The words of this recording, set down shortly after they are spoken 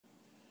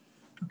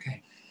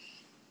Okay.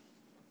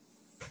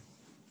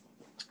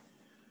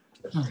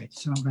 All right,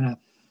 so I'm going to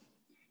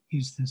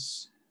use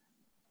this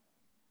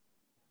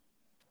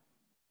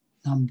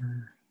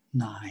number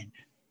 9.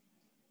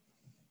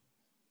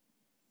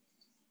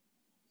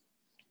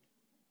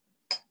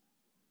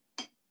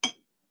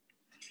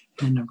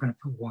 And I'm going to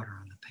put water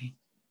on the paint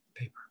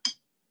paper.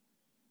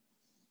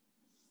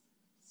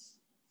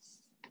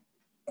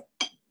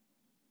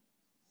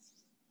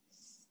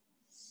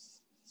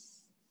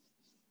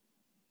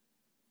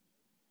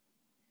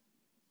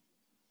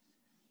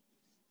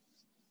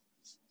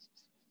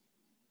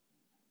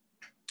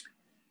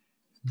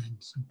 And then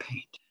some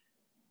paint.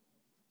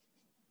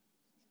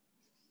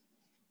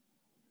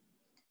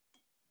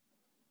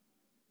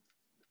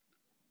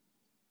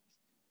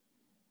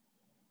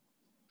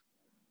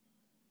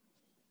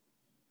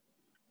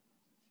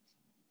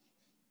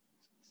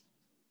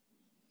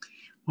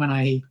 When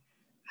I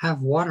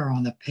have water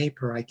on the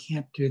paper, I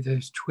can't do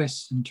those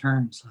twists and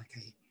turns like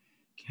I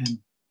can.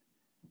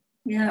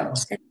 Yeah,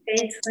 it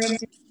fades right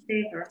into the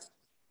paper.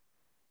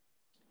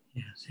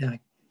 Yes, yeah, it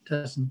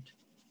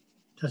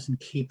doesn't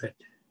keep it.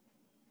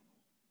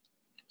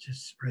 It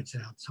just spreads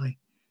out. So I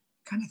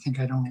kind of think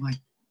I don't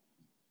like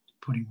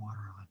putting water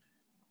on.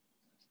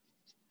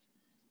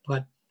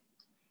 But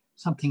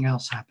something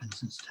else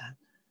happens instead.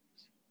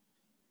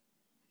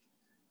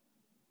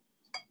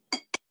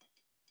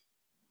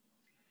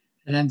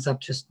 It ends up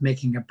just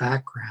making a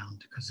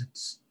background because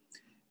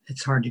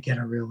it's hard to get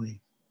a really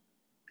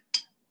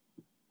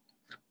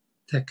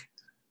thick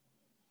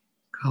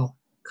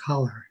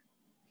color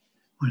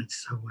when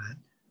it's so wet.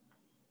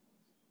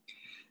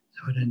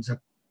 So it ends up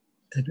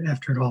that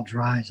after it all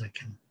dries, I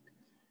can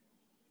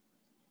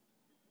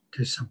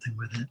do something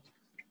with it.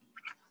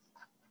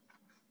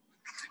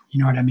 You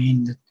know what I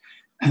mean?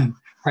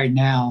 Right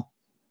now,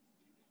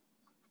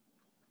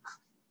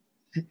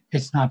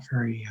 it's not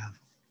very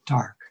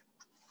dark.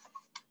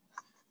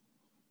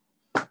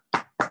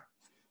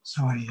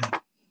 So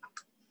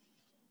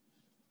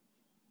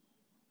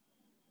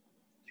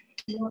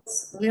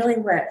It's really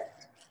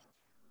wet.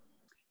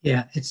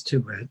 Yeah, it's too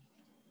wet.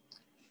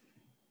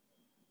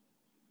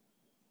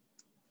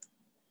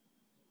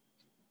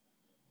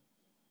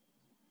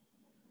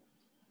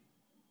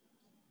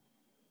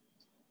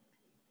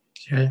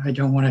 See, I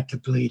don't want it to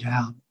bleed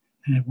out,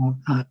 and it won't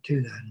not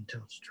do that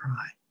until it's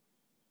dry.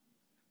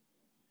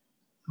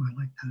 Oh, I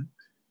like that.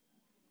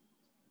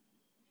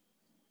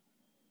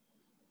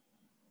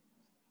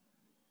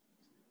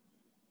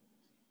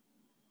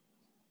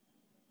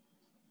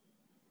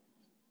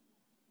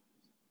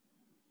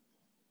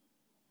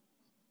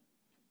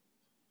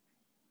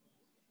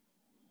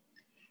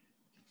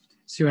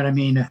 See what I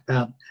mean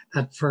about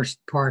that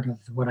first part of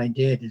what I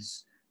did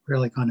is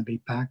really going to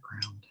be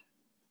background.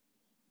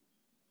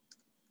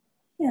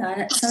 Yeah,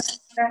 and it's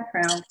a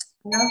background.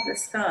 I love the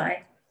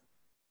sky.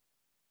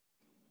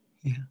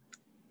 Yeah.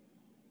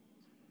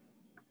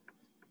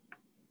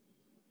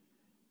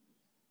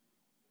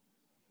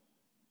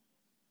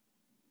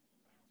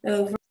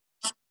 Over.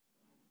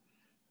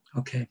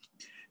 Okay,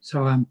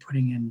 so I'm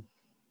putting in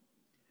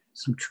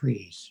some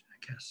trees,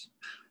 I guess.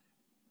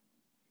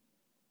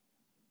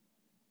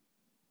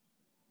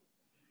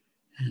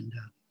 And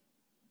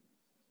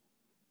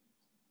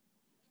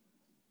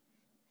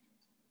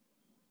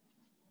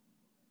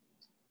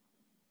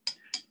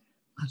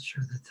not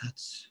sure that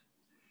that's,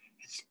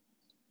 it's,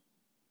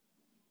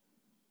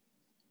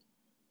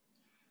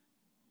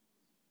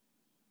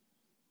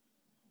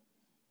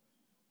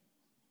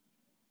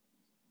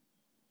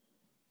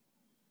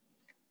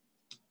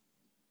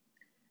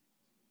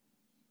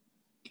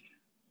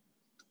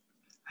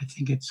 I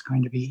think it's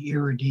going to be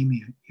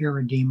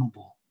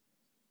irredeemable.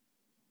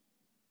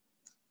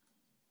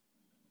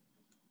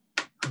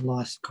 A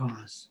lost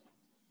cause.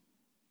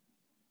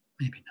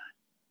 Maybe not.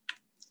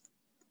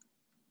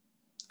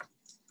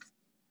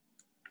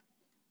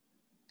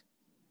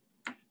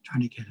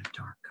 Trying to get a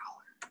dark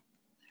color.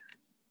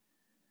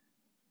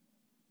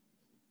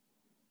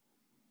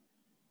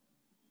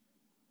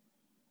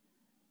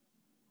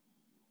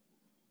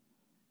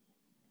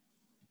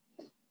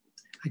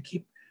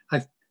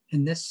 I've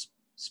in this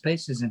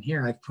spaces in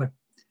here, I've put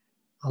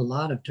a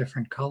lot of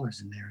different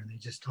colors in there and they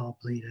just all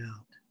bleed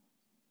out.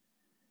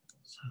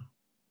 So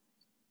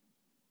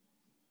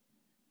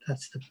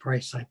that's the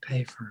price I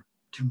pay for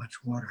too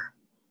much water.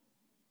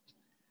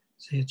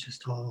 See, it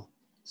just all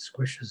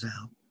squishes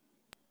out.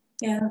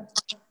 Yeah.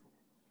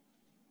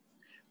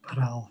 But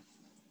I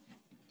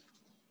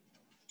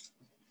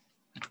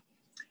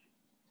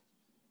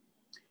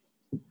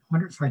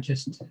wonder if I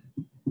just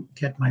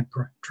get my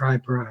dry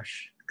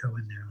brush, go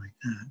in there like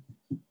that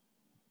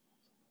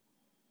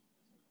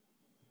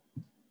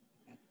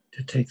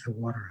to take the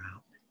water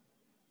out.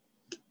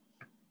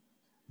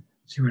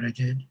 See what I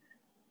did?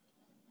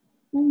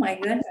 Oh my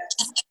goodness.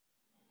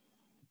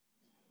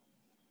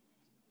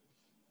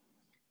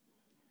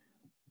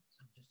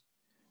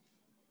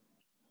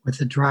 With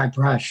the dry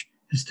brush,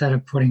 instead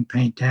of putting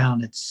paint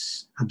down,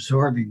 it's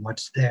absorbing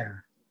what's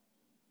there.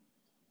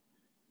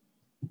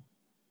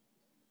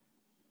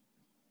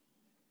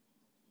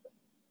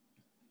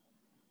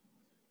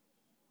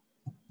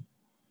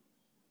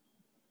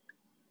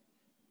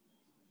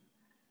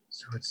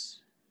 So it's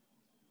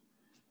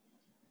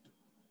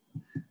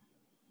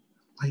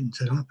lightens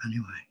it up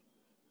anyway.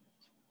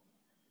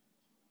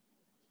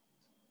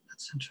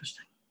 That's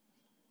interesting.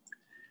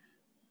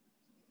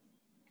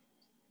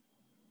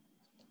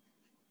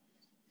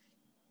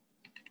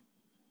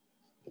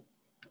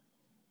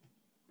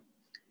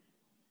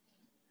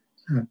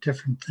 There are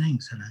different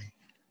things that I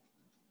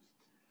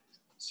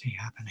see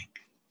happening.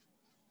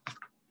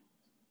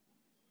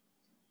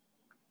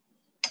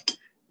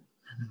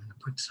 And I'm going to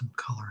put some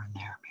color in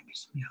there, maybe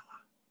some yellow.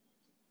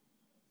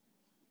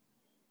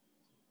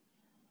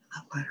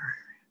 That lighter area.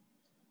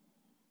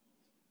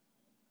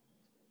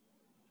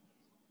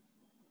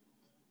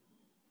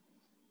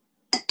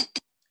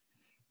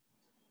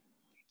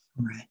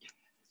 Red.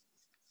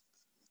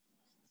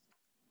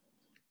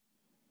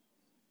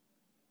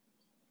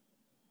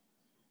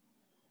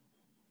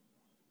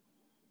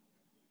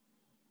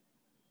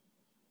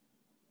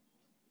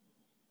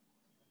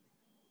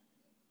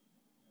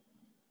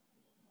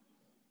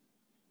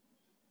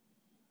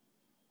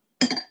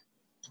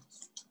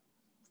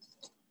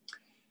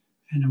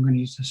 And I'm going to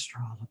use the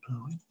straw to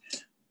blow it.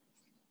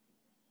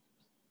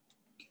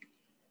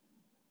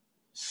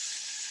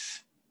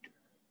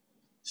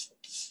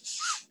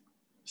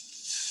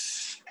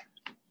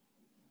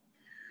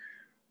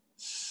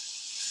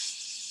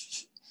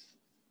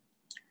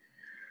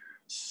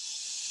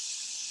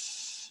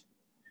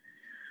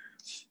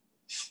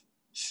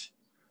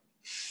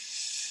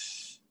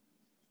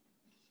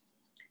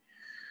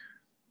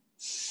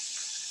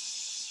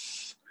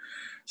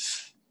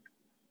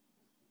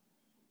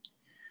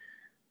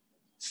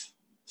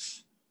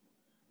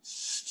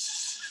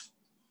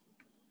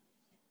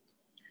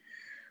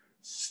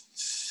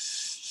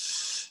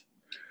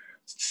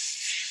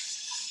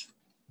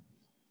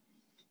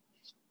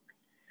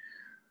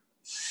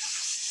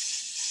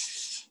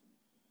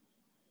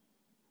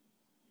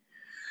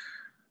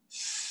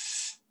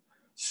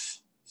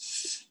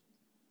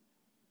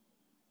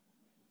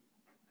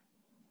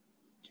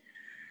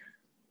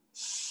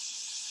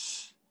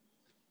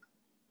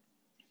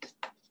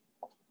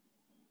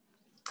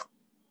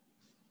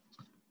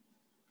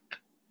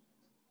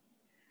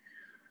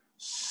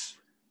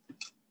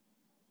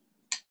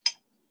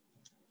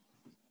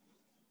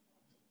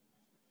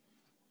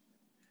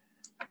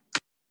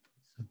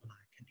 Some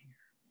black in here.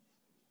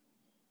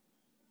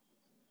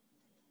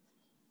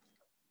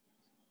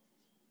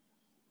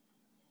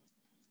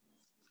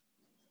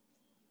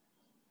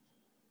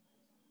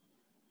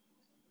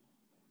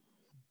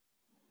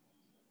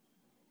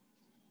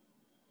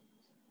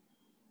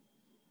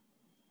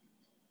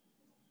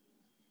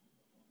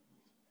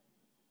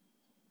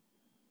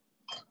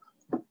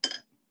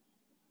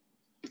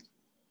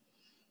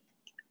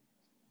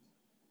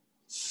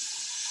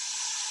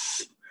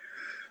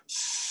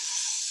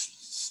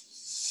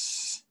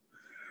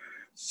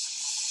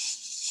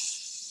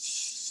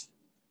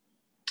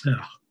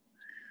 Ugh.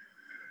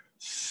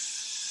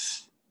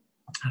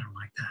 I don't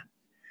like that.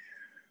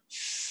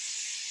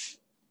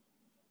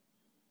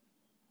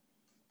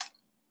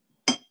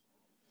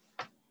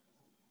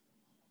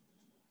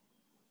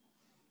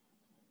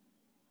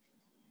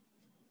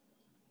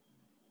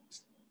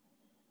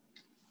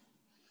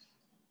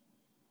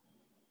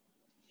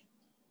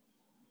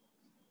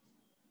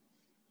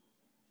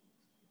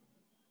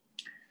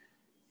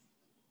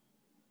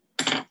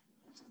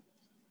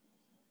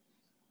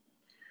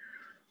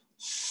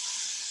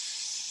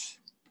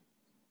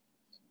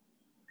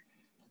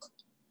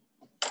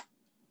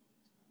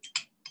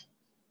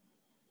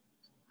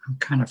 I'm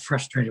kind of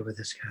frustrated with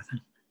this,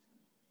 Catherine.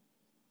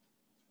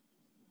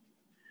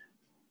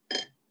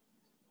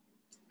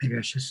 Maybe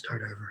I should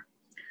start over.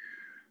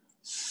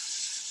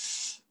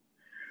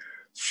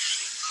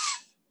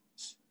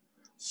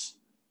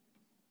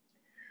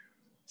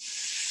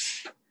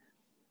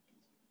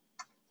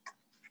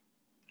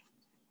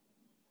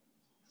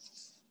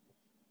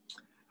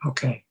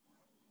 Okay.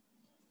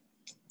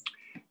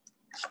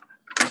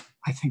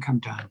 I think I'm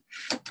done.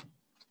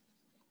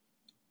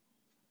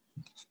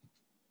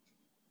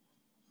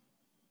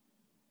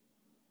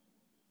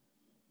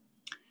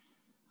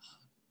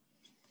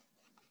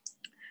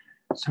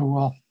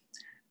 So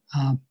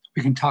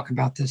we can talk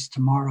about this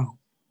tomorrow.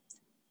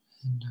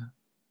 And